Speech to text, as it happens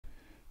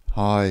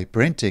Hi,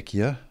 BrenTech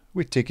here,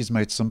 where tech is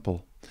made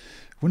simple.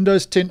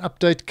 Windows 10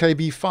 update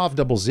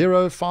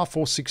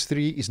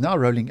KB5005463 is now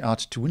rolling out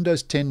to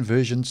Windows 10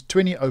 versions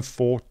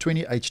 2004,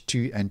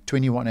 20H2 and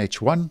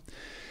 21H1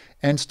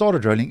 and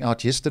started rolling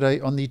out yesterday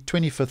on the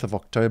 25th of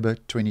October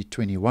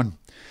 2021.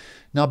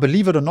 Now,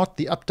 believe it or not,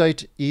 the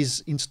update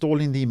is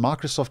installing the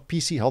Microsoft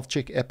PC Health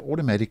Check app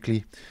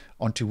automatically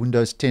onto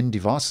Windows 10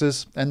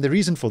 devices. And the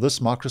reason for this,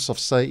 Microsoft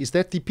say, is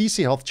that the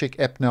PC Health Check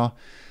app now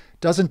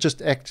doesn't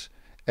just act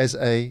as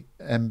a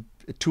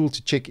tool to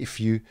check if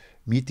you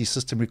meet the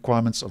system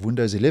requirements of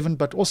Windows 11,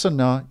 but also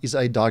now is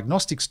a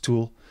diagnostics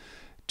tool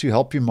to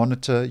help you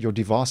monitor your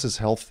device's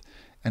health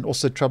and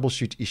also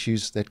troubleshoot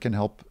issues that can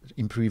help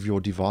improve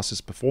your device's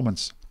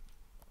performance.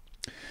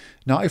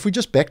 Now, if we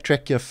just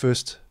backtrack here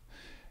first,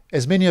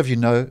 as many of you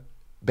know,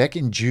 back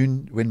in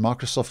June when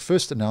Microsoft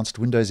first announced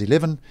Windows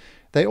 11,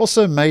 they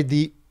also made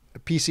the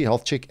PC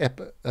Health Check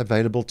app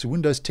available to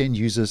Windows 10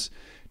 users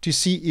to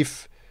see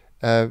if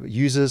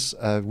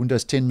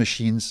Windows 10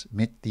 machines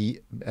met the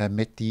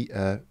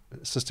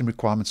system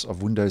requirements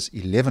of Windows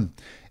 11.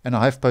 And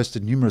I have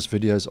posted numerous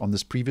videos on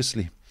this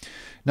previously.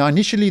 Now,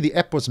 initially, the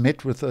app was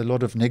met with a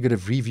lot of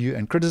negative review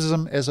and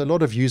criticism, as a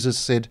lot of users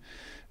said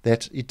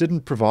that it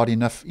didn't provide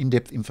enough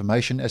in-depth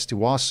information as to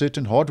why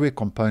certain hardware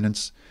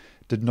components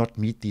did not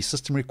meet the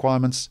system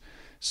requirements.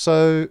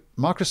 So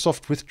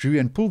Microsoft withdrew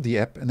and pulled the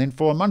app, and then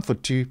for a month or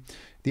two,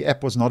 the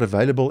app was not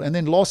available. And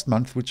then last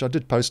month, which I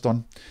did post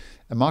on,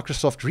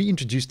 Microsoft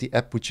reintroduced the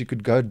app, which you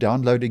could go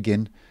download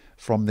again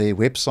from their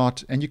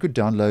website, and you could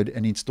download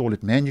and install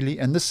it manually.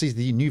 And this is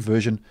the new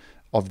version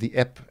of the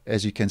app,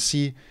 as you can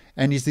see,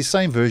 and is the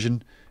same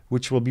version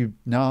which will be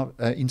now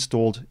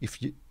installed if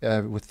you,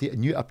 with the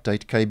new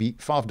update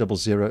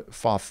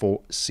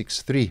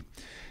KB5005463.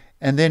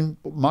 And then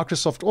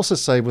Microsoft also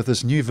say with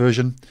this new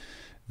version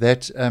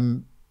that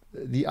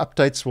the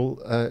updates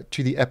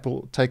to the app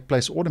will take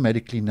place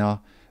automatically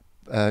now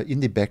in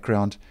the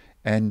background.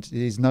 And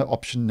there's no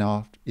option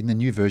now in the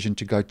new version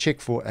to go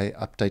check for a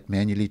update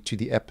manually to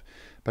the app.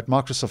 But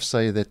Microsoft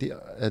say that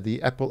the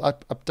app will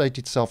update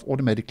itself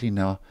automatically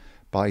now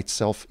by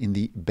itself in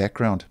the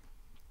background.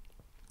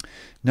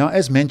 Now,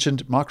 as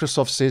mentioned,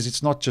 Microsoft says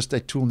it's not just a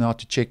tool now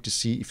to check to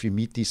see if you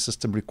meet the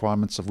system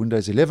requirements of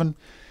Windows 11,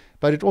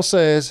 but it also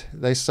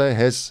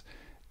has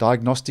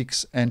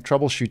diagnostics and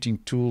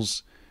troubleshooting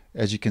tools,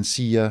 as you can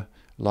see here,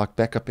 like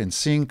backup and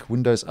sync,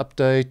 Windows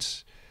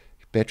Update,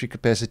 battery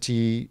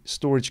capacity,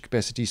 storage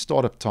capacity,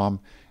 startup time.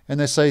 And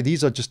they say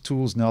these are just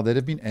tools now that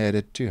have been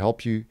added to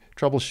help you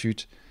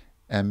troubleshoot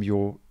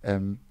your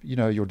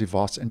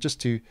device and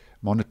just to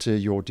monitor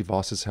your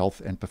device's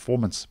health and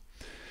performance.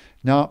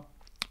 Now,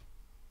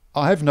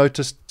 I have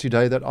noticed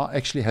today that I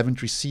actually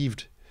haven't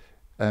received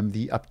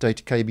the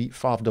update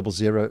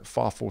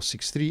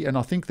KB5005463, and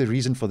I think the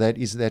reason for that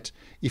is that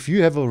if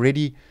you have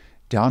already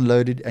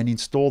downloaded and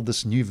installed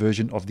this new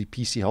version of the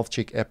PC Health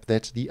Check app,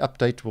 that the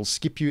update will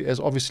skip you, as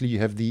obviously you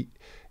have the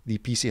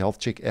PC Health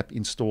Check app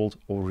installed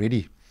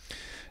already.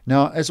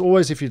 Now, as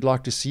always, if you'd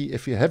like to see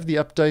if you have the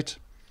update,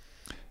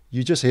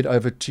 you just head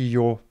over to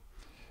your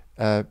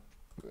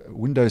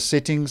Windows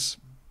settings,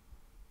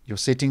 your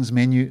settings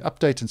menu,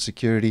 update and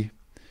security.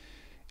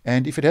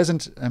 And if it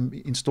hasn't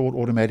installed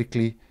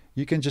automatically,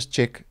 you can just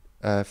check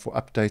for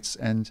updates,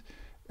 and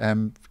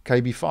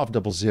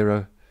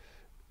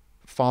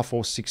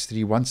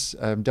KB5005463, once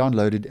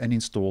downloaded and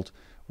installed,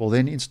 will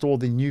then install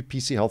the new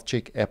PC Health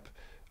Check app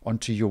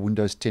onto your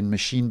Windows 10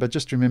 machine. But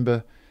just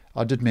remember,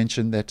 I did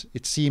mention that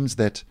it seems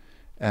that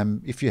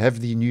if you have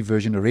the new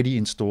version already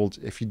installed,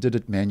 if you did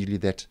it manually,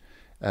 that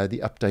the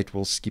update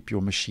will skip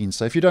your machine.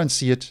 So if you don't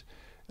see it,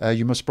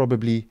 you must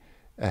probably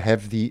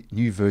have the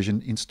new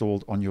version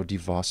installed on your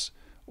device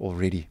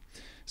already.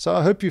 So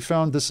I hope you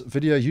found this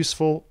video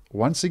useful.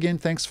 Once again,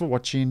 thanks for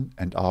watching,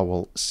 and I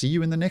will see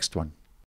you in the next one.